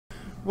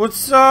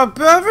What's up,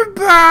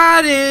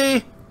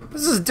 everybody?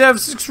 This is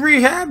Dev6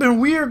 Rehab,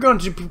 and we are going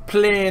to be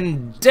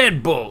playing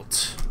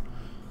Deadbolt.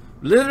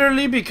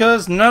 Literally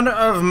because none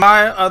of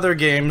my other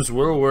games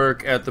will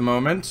work at the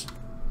moment.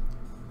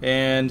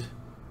 And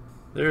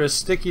there is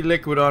sticky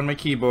liquid on my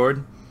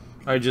keyboard.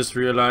 I just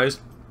realized.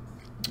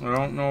 I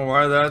don't know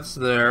why that's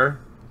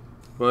there,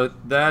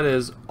 but that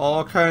is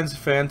all kinds of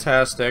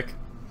fantastic.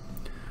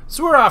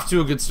 So we're off to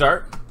a good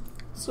start.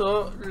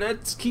 So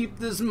let's keep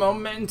this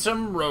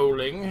momentum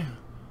rolling.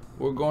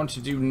 We're going to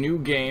do new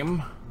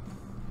game.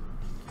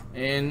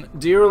 And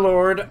dear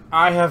Lord,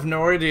 I have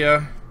no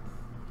idea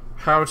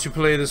how to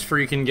play this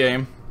freaking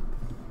game.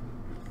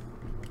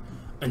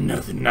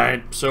 Another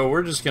night. So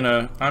we're just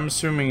gonna, I'm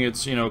assuming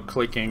it's, you know,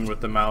 clicking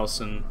with the mouse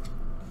and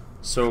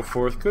so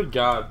forth. Good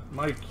God,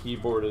 my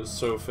keyboard is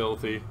so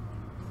filthy.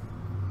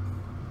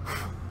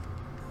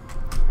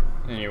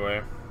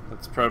 Anyway,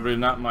 that's probably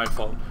not my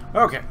fault.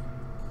 Okay.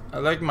 I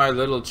like my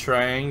little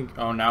triangle.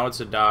 Oh, now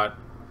it's a dot.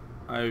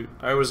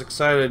 I was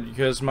excited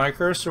because my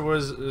cursor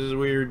was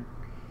weird.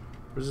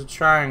 It was a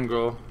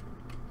triangle.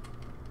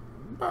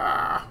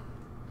 Bah.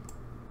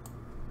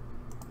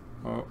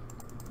 Oh.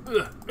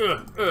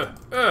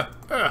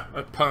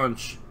 I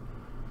punch.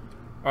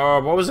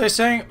 What was I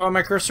saying? Oh,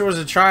 my cursor was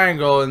a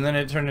triangle, and then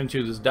it turned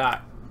into this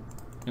dot,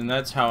 and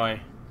that's how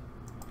I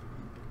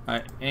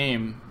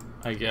aim.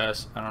 I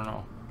guess I don't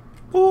know.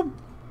 Boop.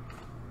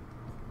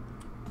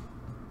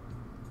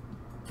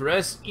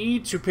 Press E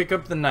to pick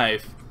up the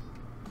knife.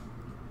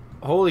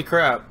 Holy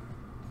crap.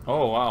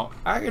 Oh wow.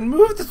 I can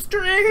move the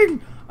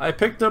string! I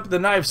picked up the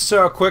knife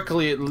so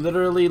quickly it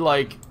literally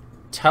like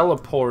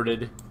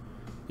teleported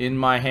in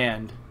my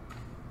hand.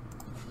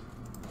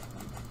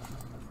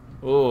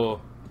 Oh.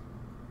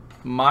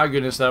 My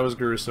goodness, that was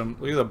gruesome.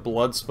 Look at the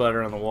blood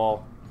splatter on the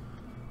wall.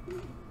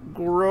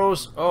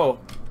 Gross. Oh.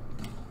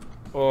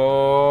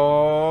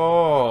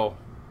 Oh.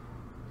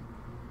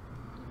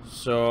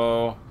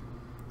 So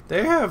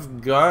they have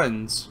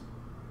guns.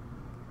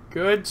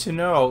 Good to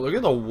know. Look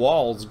at the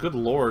walls. Good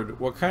lord.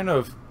 What kind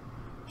of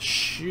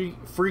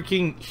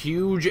freaking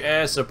huge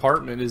ass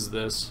apartment is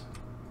this?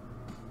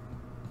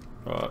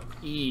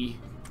 E.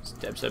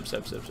 Step.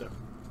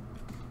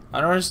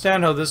 I don't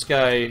understand how this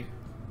guy...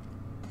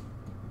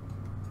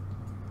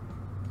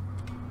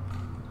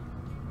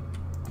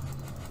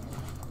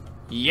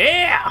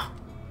 Yeah!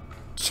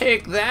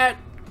 Take that,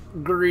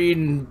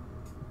 green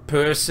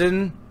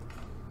person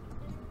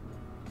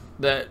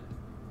that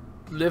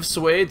lifts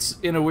weights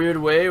in a weird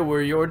way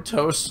where your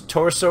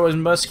torso is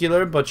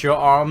muscular but your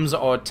arms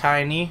are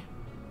tiny.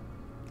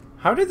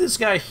 How did this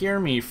guy hear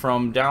me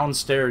from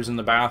downstairs in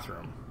the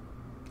bathroom?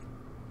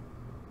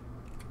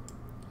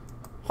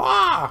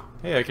 Ha!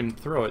 Hey, I can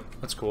throw it.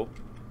 That's cool.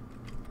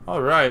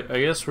 Alright, I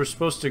guess we're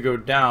supposed to go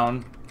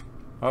down.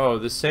 Oh,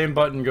 the same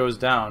button goes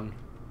down.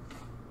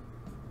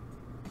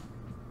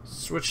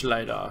 Switch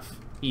light off.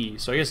 E.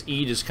 So I guess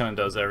E just kind of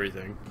does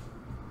everything.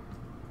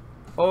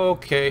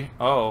 Okay.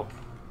 Oh.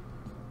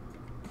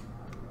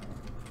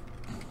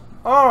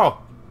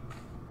 Oh!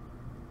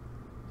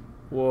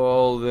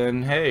 Well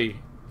then, hey.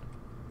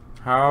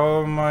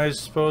 How am I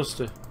supposed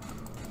to...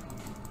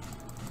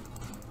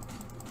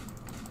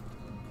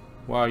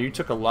 Wow, you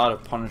took a lot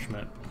of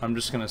punishment. I'm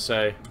just gonna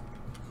say.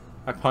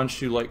 I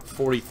punched you like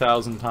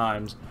 40,000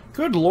 times.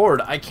 Good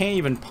lord, I can't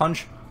even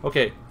punch...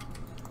 Okay.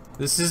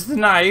 This is the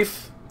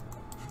knife.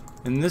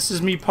 And this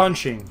is me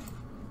punching.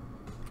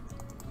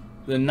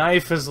 The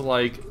knife is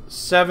like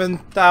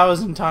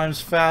 7,000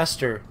 times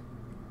faster.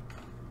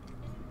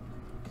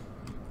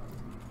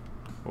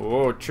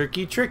 Oh,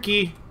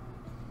 tricky.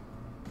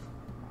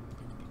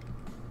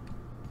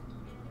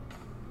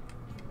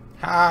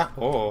 Ha!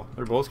 Oh,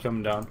 they're both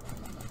coming down.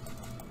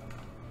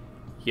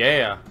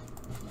 Yeah.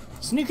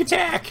 Sneak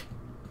attack!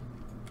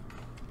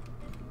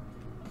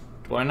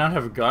 Do I not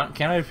have a gun?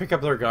 Can't I pick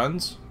up their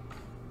guns?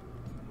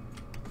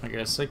 I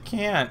guess I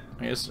can't.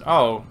 I guess...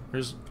 Oh,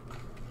 here's...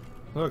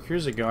 Look,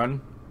 here's a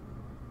gun.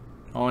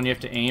 Oh, and you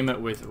have to aim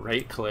it with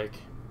right click.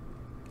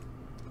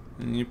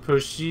 And you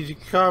push C to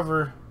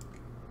cover.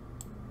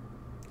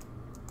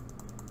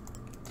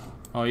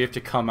 Oh, you have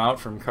to come out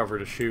from cover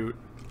to shoot.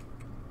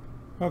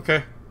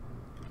 Okay.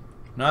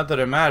 Not that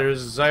it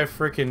matters, as I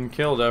freaking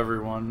killed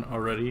everyone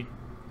already.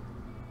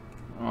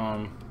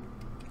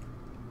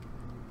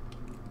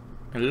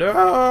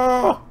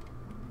 Hello?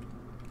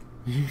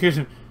 You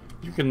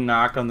can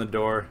knock on the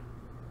door.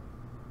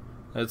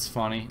 That's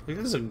funny. Look,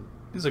 this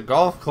is a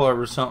golf club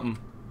or something.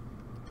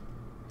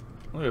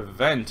 Look at a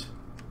vent.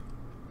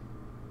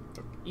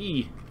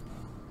 E.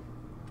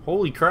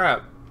 Holy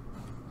crap.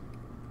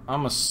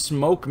 I'm a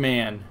smoke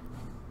man.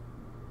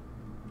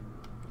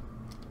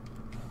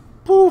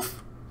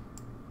 Poof.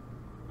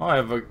 Oh,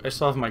 I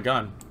still have my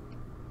gun.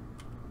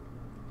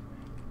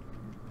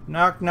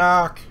 Knock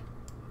knock.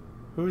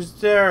 Who's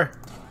there?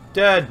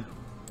 Dead.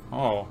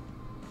 Oh.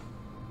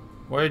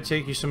 Why did it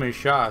take you so many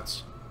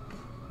shots?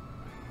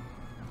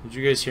 Did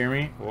you guys hear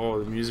me?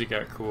 Whoa, the music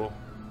got cool.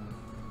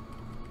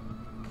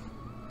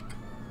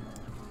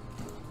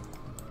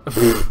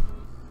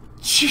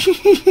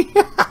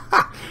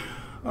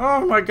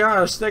 Oh my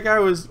gosh, that guy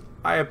was...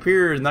 I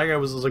appeared and that guy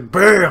was like,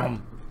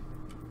 BAM!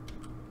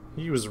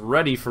 He was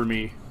ready for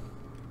me.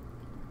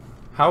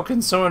 How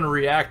can someone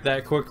react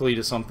that quickly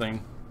to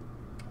something?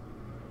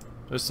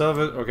 Do I still have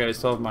it? Okay, I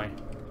still have my...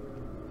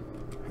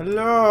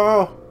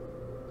 Hello?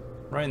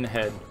 Right in the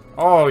head.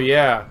 Oh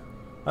yeah,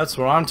 that's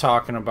what I'm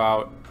talking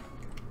about.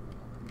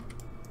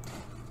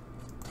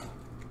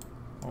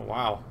 Oh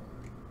wow.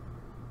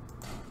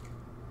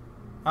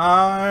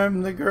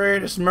 I'm the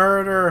greatest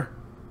murderer.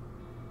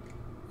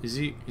 Is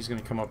he? He's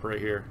gonna come up right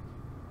here.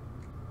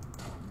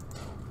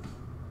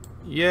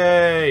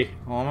 Yay!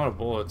 Oh, I'm out of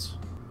bullets.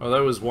 Oh,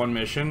 that was one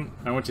mission.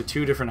 I went to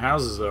 2 different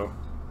houses though.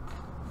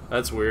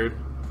 That's weird.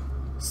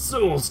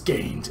 Souls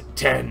gained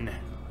 10.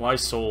 Why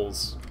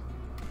souls?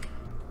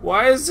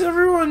 Why is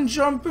everyone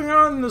jumping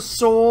on the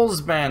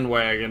souls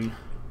bandwagon?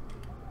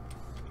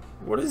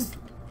 What is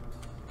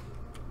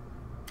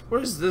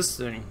this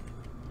thing?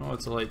 Oh,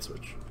 it's a light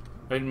switch.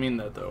 I didn't mean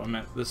that though. I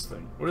meant this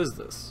thing. What is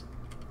this?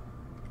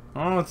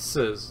 I don't know what this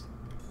is.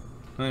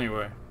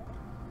 Anyway.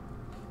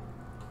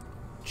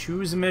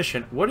 Choose a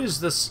mission. What is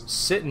this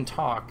sit and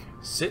talk?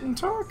 Sit and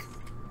talk?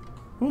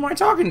 Who am I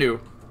talking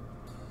to?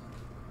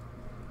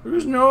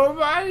 There's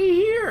nobody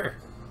here.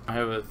 I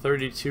have a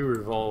 32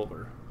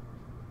 revolver.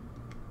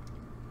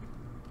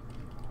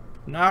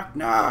 Knock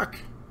knock.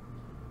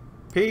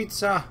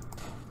 Pizza.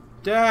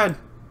 Dad.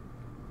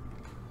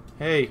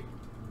 Hey.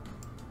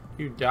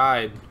 You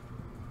died.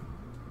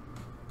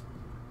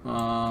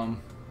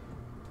 I'm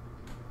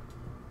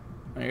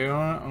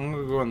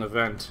gonna go on the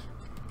vent.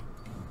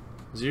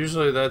 'Cause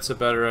usually that's a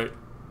better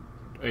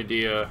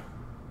idea.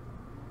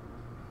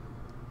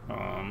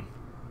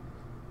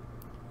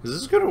 Is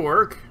this gonna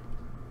work?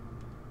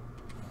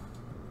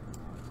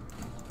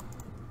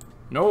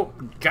 Nope.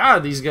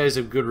 God, these guys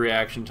have good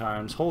reaction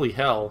times. Holy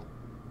hell.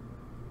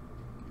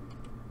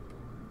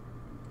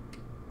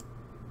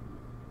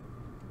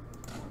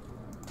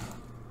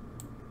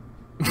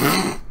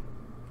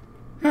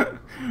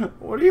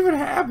 What even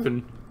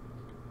happened?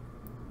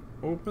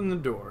 Open the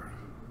door.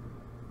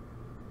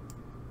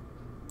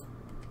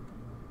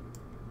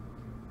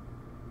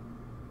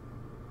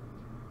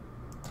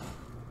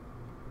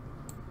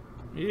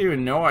 You didn't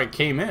even know I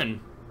came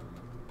in.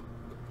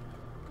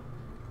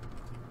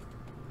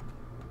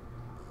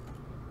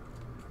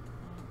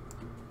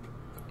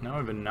 Now I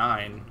have a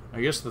 9.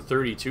 I guess the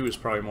 32 is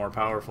probably more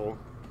powerful.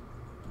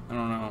 I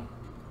don't know.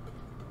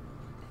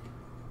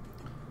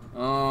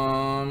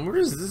 Where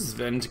does this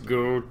vent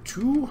go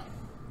to?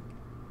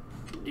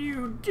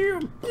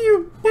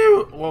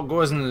 Well, it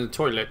goes into the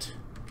toilet.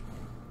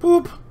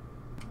 Poop.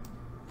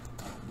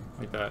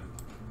 Like that.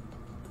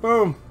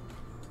 Boom.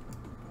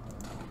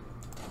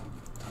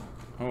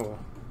 Oh.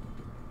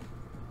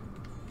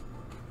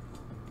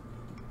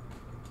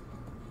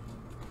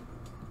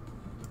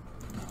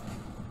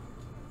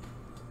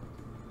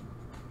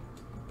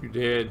 You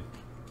did.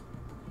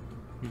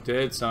 You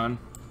did, son.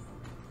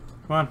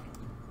 Come on.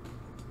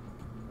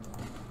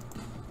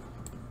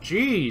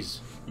 Jeez.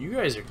 You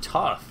guys are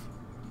tough.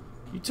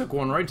 You took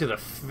one right to the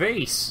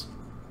face.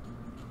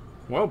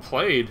 Well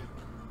played.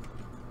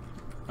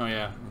 Oh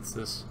yeah, it's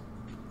this.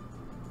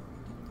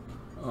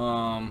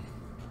 Oh,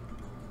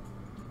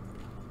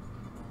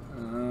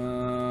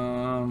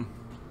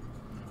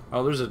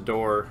 there's a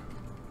door.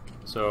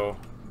 So,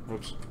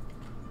 whoops.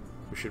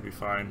 We should be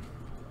fine.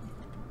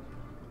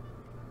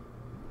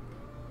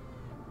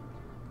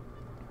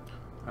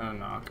 I don't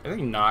knock. I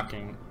think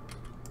knocking.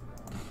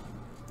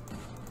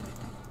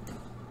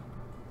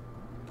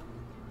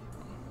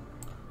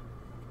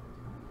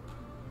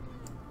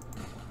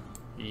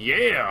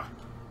 Yeah!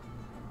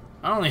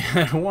 I only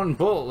had 1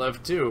 bullet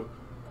left too.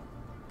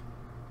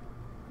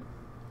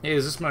 Hey,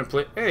 is this my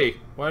play? Hey,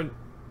 what?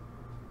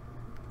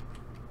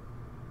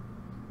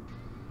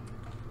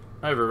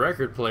 I have a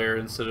record player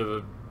instead of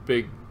a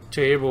big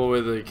table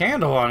with a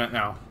candle on it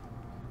now.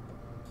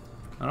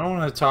 I don't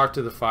want to talk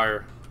to the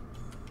fire.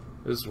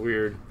 This is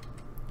weird.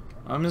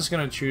 I'm just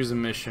gonna choose a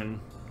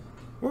mission.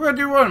 We're gonna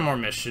do one more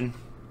mission.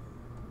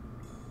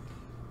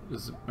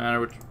 Does it matter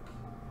which?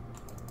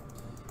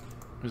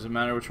 Does it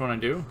matter which one I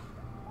do?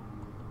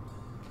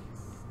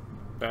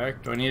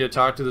 Back. Do I need to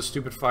talk to the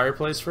stupid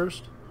fireplace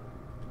first?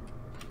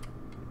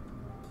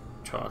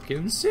 Talk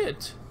and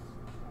sit.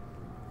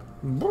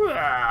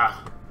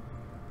 Blah.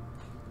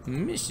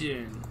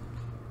 Mission.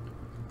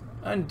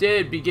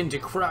 Undead begin to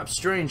crop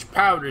strange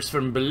powders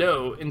from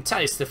below,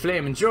 entice the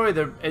flame,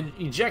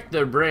 eject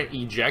their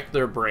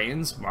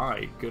brains.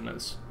 My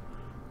goodness,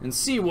 and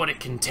see what it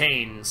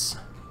contains.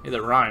 Hey,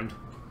 that rhymed.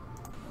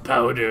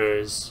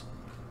 Powders.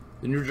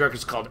 The new drug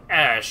is called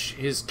Ash.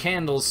 His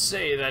candles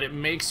say that it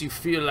makes you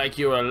feel like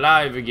you're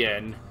alive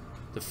again.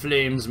 The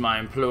flame's my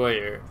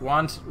employer.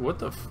 What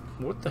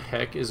the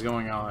heck is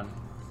going on?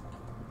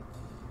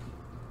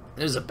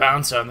 There's a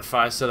bouncer on the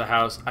far side of the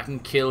house. I can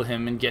kill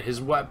him and get his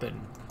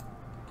weapon.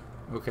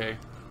 Okay.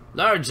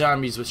 Large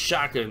zombies with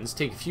shotguns.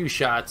 Take a few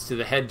shots to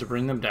the head to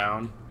bring them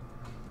down.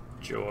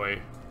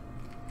 Joy.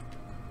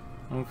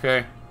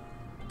 Okay.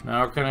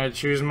 Now can I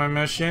choose my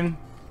mission?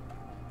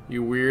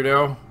 You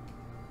weirdo.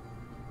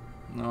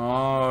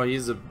 Oh,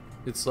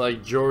 it's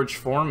like George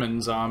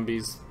Foreman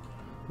zombies.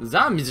 The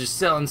zombies are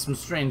selling some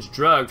strange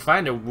drug.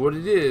 Find out what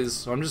it is.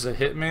 So I'm just a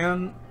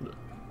hitman?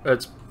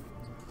 That's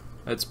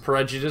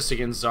prejudice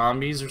against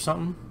zombies or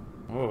something?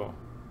 Oh.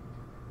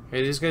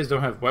 Hey, these guys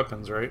don't have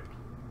weapons, right?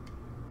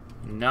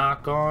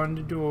 Knock on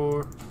the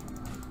door.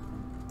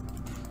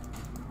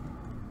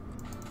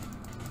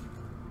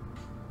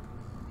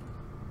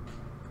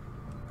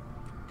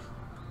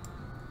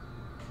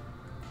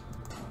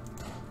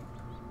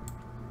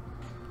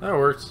 That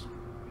works.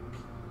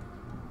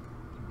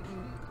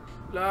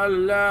 La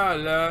la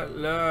la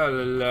la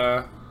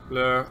la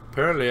la.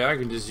 Apparently I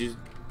can just use...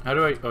 How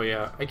do I... Oh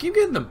yeah. I keep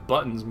getting the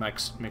buttons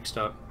mixed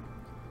up.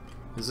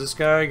 Is this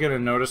guy gonna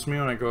notice me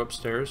when I go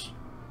upstairs?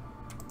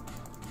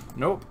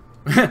 Nope.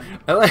 I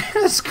like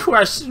this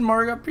question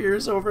mark up here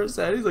is over his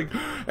head. He's like,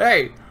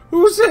 hey,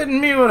 who's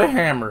hitting me with a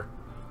hammer?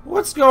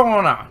 What's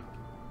going on?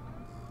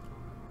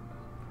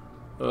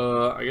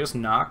 I guess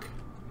knock.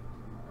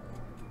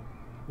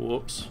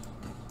 Whoops.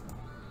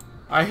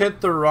 I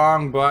hit the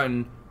wrong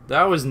button.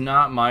 That was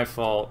not my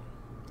fault.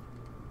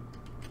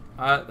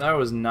 That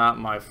was not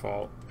my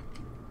fault.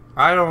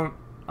 I'm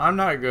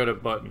not good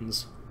at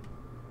buttons.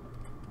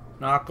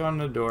 Knock on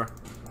the door.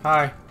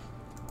 Hi.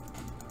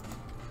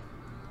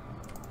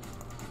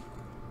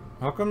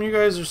 How come you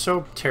guys are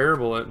so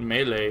terrible at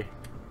melee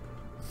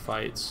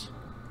fights?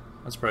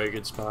 That's probably a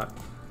good spot.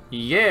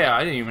 Yeah,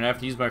 I didn't even have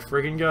to use my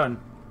friggin' gun.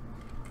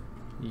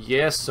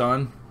 Yeah,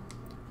 son.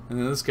 And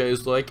then this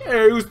guy's like,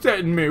 hey, who's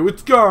hitting me?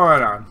 What's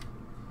going on?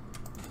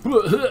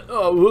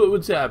 Oh,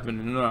 what's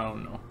happening? I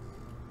don't know.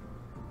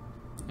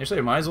 Actually,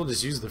 I might as well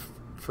just use the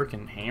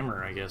freaking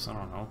hammer, I guess. I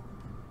don't know.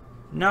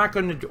 Knock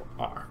on the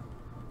door.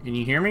 Can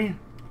you hear me?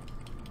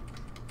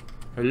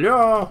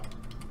 Hello?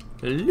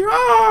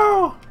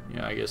 Hello?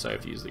 Yeah, I guess I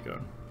have to use the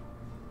gun.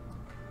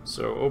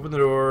 So, open the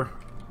door.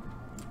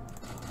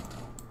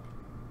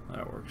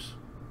 That works.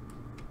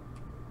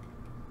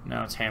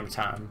 Now it's hammer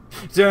time.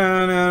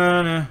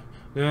 Da-na-na-na.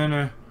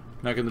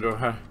 Knock on the door.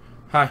 Hi.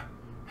 Hi.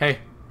 Hey.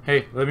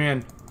 Hey, let me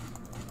in.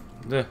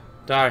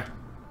 Die.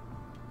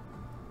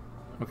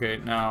 Okay,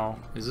 now,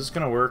 is this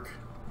gonna work?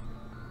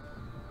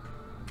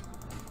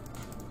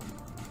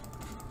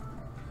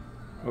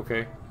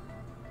 Okay.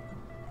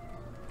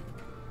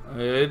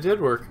 It did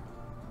work.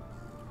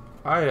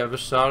 I have a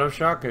sawed-off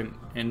shotgun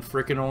and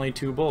frickin' only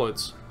 2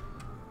 bullets.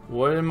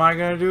 What am I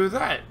gonna do with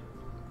that?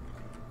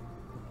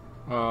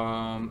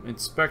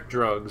 Inspect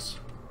drugs.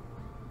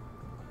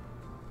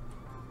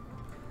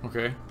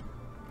 Okay.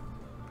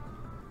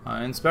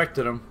 I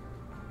inspected them.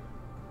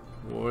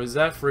 What does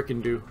that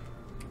frickin' do?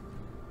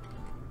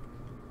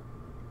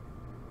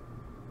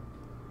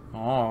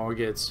 Oh, it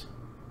gets...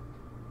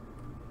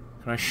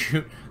 Can I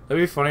shoot?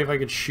 That'd be funny if I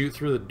could shoot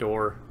through the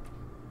door.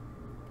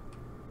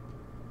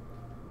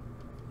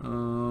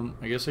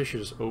 I guess I should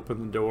just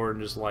open the door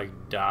and just like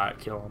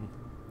kill him.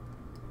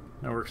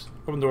 That works.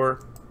 Open the door.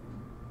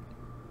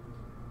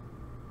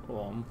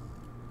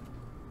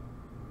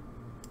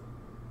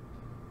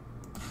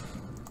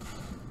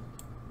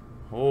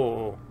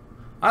 Oh,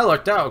 I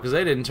lucked out because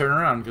they didn't turn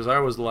around because I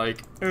was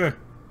like, I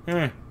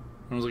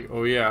was like,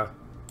 oh yeah,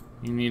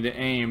 you need to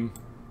aim.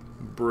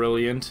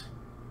 Brilliant.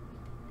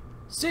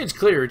 Stage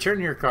clear. Return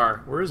to your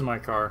car. Where is my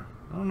car?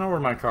 I don't know where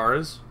my car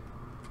is.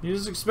 You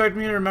just expect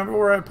me to remember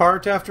where I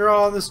parked after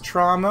all this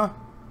trauma?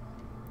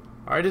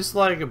 I just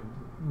like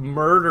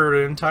murdered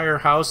an entire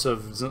house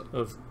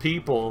of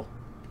people.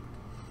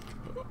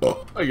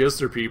 Oh, I guess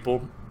they're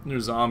people. They're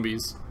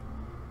zombies.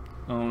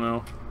 I don't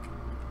know.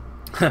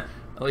 I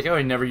like how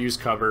I never use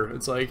cover.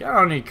 It's like, I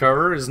don't need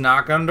cover. Just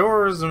knock on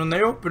doors, and when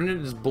they open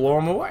it, just blow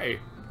them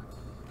away.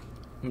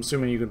 I'm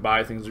assuming you can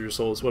buy things with your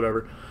souls,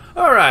 whatever.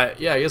 Alright,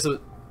 yeah, I guess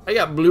I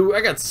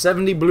got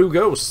 70 blue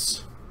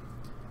ghosts.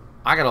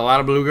 I got a lot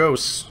of blue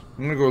ghosts.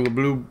 I'm gonna go to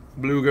the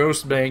blue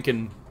ghost bank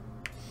and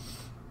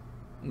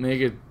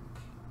make a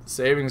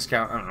savings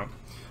account. I don't know.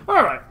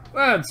 Alright,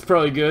 that's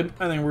probably good.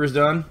 I think we're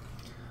done.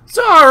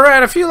 So,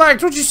 alright, if you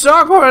liked what you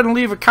saw, go ahead and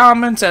leave a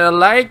comment and a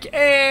like,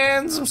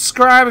 and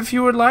subscribe if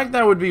you would like.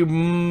 That would be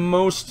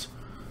most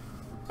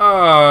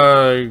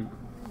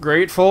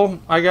grateful,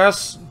 I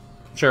guess.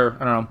 Sure,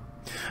 I don't know.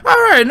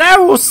 Alright,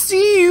 now we'll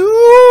see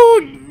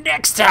you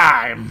next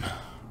time.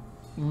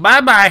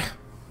 Bye-bye.